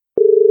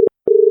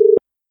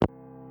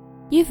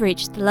You've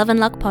reached the Love and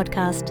Luck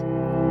podcast.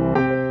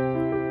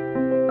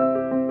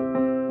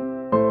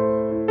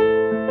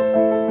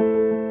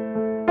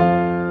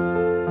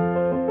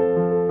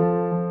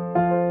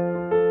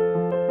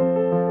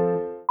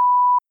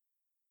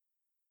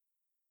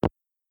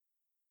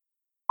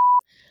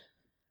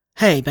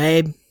 Hey,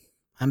 babe.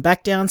 I'm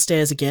back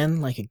downstairs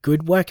again, like a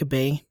good worker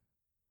bee.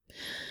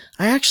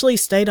 I actually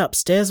stayed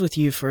upstairs with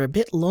you for a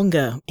bit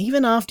longer,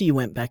 even after you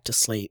went back to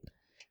sleep,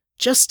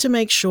 just to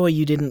make sure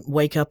you didn't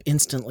wake up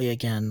instantly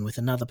again with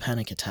another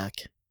panic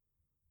attack.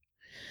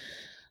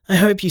 I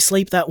hope you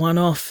sleep that one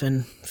off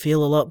and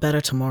feel a lot better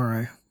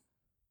tomorrow.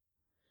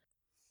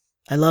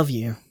 I love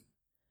you.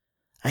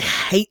 I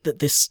hate that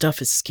this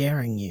stuff is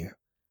scaring you.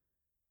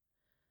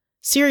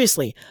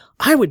 Seriously,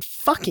 I would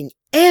fucking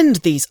end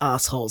these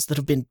assholes that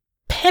have been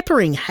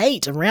peppering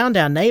hate around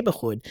our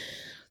neighborhood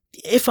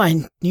if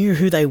I knew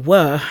who they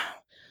were.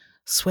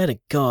 Swear to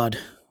God.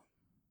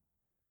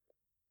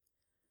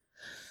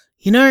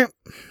 You know,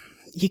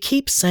 you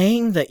keep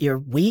saying that you're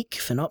weak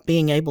for not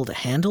being able to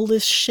handle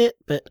this shit,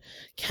 but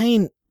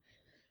Kane,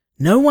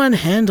 no one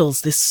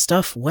handles this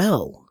stuff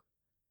well.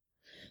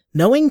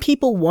 Knowing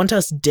people want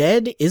us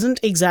dead isn't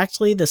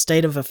exactly the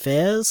state of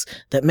affairs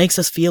that makes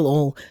us feel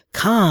all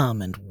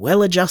calm and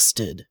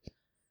well-adjusted.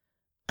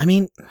 I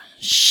mean,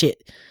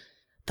 shit.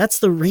 That's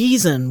the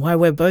reason why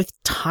we're both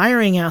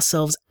tiring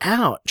ourselves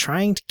out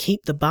trying to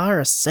keep the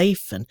bar a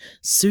safe and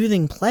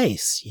soothing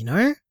place, you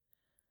know?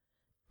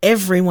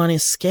 Everyone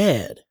is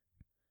scared.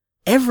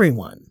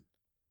 Everyone.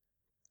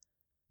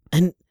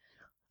 And,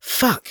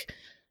 fuck,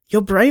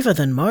 you're braver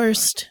than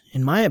most,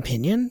 in my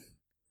opinion.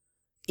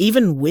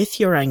 Even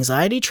with your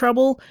anxiety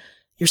trouble,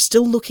 you're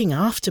still looking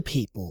after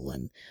people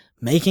and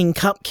making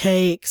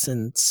cupcakes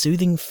and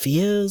soothing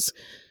fears,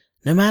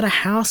 no matter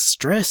how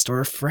stressed or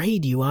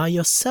afraid you are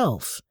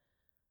yourself.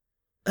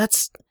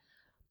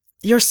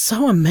 You're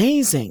so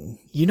amazing,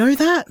 you know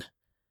that?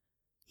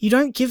 You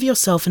don't give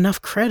yourself enough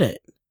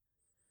credit.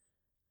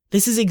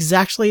 This is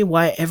exactly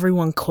why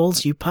everyone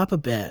calls you Papa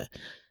Bear,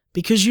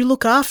 because you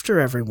look after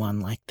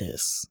everyone like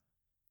this.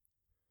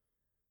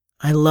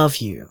 I love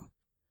you,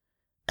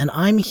 and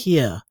I'm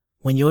here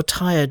when you're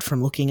tired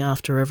from looking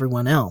after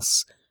everyone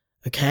else,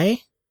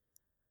 okay?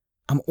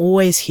 I'm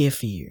always here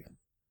for you.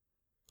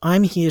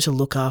 I'm here to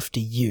look after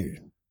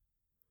you.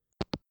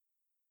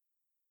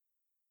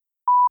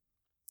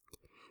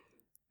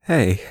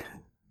 Hey,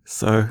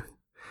 so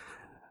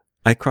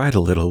I cried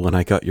a little when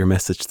I got your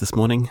message this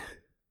morning.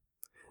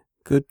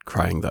 Good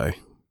crying though,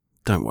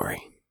 don't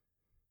worry.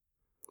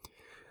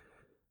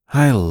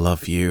 I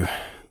love you.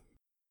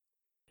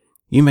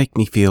 You make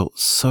me feel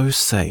so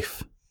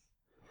safe.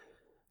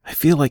 I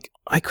feel like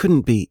I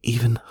couldn't be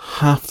even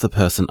half the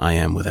person I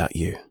am without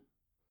you.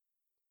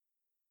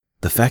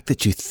 The fact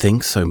that you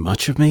think so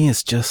much of me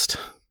is just...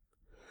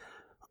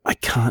 I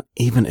can't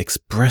even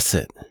express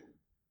it.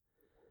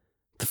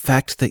 The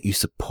fact that you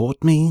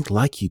support me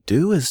like you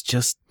do is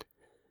just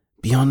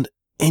beyond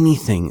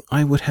anything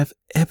I would have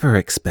ever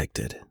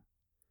expected.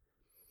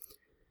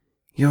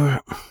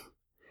 You're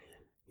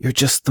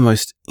just the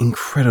most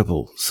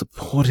incredible,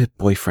 supportive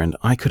boyfriend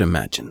I could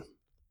imagine.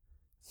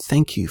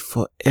 Thank you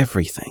for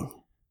everything.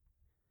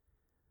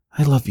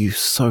 I love you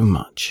so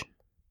much.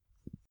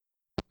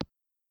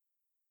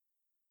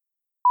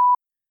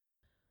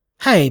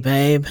 Hey,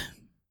 babe.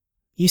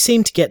 You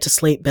seem to get to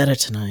sleep better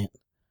tonight.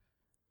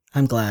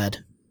 I'm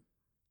glad.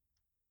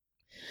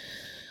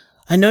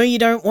 I know you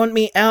don't want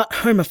me out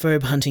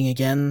homophobe hunting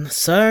again,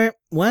 so,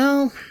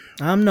 well,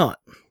 I'm not.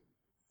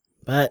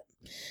 But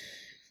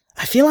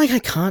I feel like I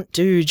can't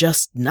do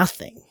just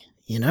nothing,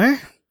 you know?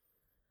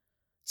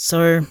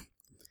 So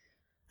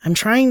I'm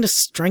trying to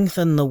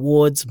strengthen the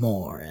wards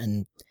more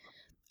and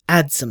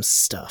add some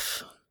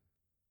stuff.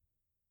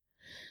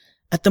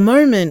 At the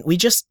moment, we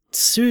just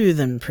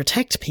soothe and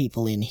protect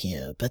people in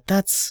here, but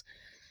that's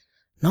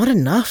not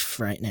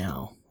enough right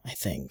now, I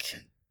think.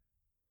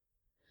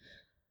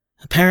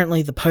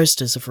 Apparently the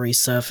posters have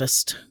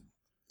resurfaced,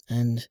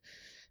 and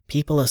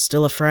people are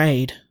still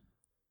afraid.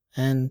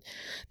 And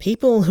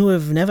people who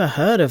have never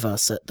heard of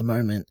us at the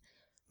moment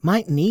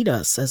might need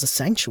us as a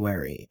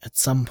sanctuary at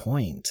some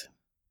point.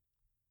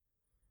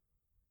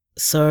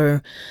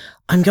 So,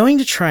 I'm going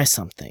to try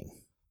something.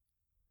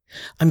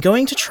 I'm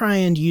going to try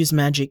and use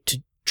magic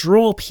to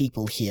draw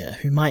people here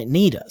who might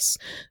need us,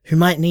 who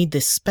might need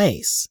this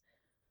space.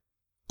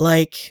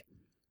 Like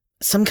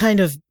some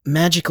kind of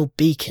magical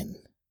beacon.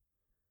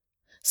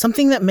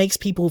 Something that makes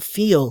people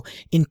feel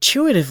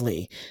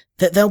intuitively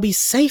that they'll be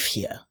safe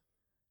here,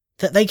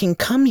 that they can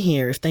come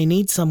here if they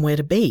need somewhere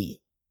to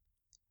be.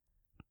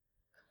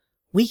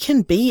 We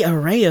can be a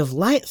ray of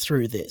light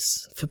through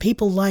this for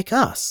people like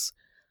us.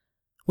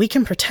 We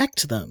can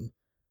protect them.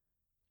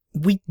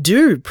 We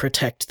do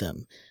protect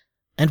them,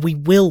 and we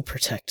will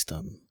protect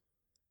them.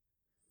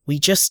 We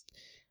just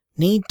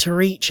need to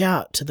reach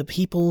out to the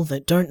people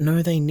that don't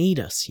know they need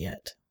us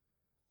yet.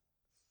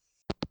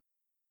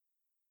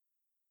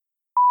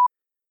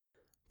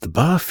 The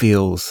bar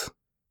feels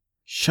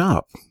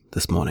sharp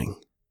this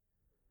morning.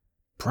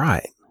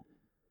 Bright.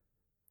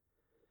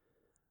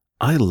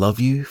 I love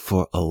you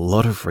for a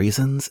lot of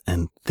reasons,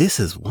 and this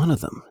is one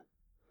of them.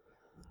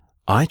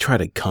 I try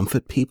to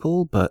comfort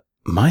people, but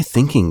my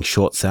thinking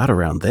shorts out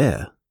around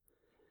there.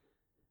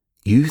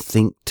 You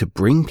think to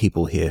bring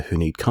people here who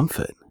need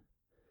comfort.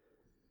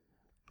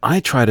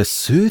 I try to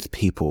soothe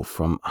people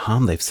from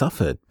harm they've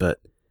suffered, but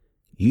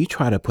you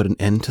try to put an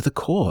end to the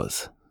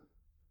cause.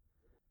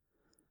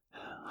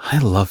 I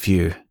love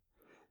you,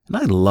 and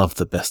I love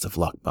the Best of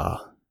Luck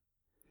Bar.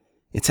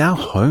 It's our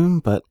home,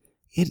 but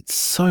it's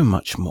so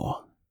much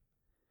more.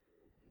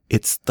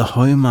 It's the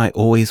home I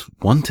always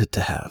wanted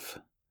to have.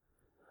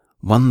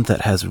 One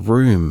that has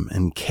room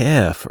and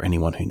care for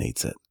anyone who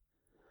needs it.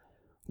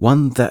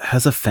 One that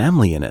has a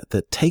family in it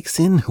that takes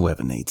in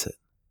whoever needs it.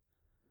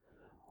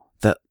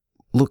 That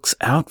looks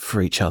out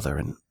for each other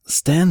and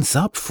stands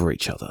up for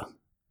each other.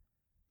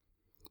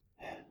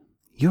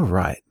 You're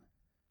right.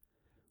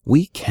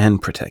 We can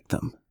protect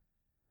them.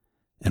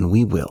 And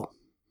we will.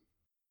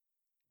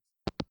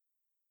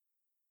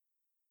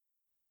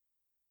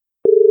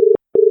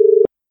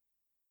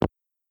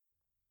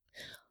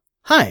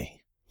 Hi,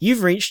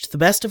 you've reached the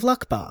Best of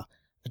Luck Bar,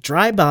 a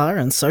dry bar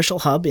and social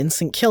hub in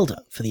St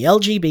Kilda for the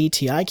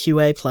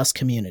LGBTIQA+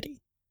 community.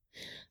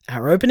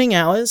 Our opening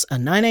hours are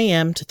 9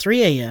 a.m. to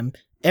 3 a.m.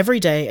 every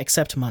day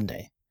except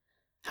Monday.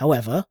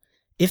 However,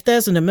 if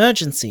there's an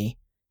emergency,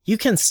 you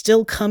can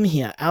still come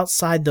here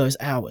outside those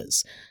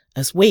hours,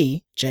 as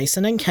we,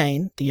 Jason and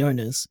Kane, the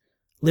owners,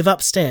 live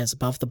upstairs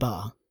above the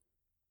bar.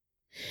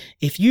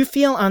 If you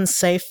feel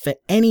unsafe for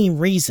any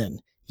reason,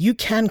 you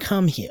can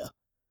come here.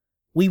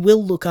 We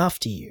will look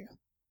after you.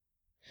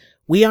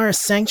 We are a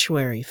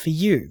sanctuary for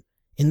you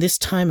in this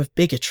time of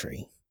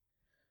bigotry.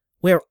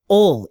 We're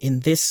all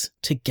in this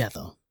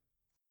together.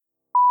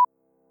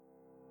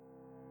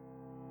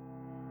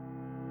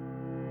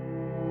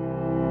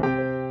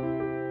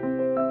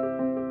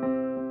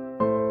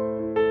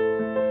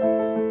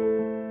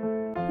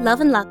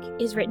 Love and Luck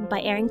is written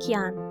by Erin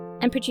Kian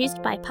and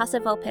produced by Paso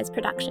Volpez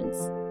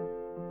Productions.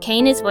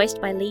 Kane is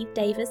voiced by Lee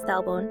Davis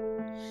Thalborn.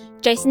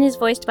 Jason is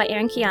voiced by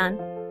Erin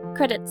Kian.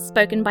 Credits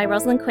spoken by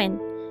Rosalind Quinn.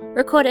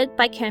 Recorded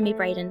by Kermie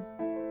Braden.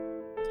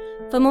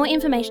 For more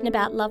information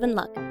about Love and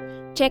Luck,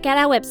 check out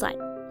our website,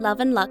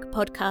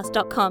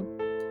 loveandluckpodcast.com.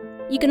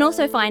 You can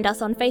also find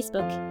us on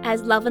Facebook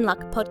as Love and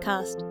Luck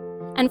Podcast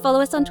and follow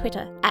us on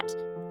Twitter at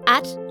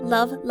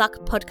Love Luck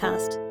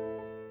Podcast.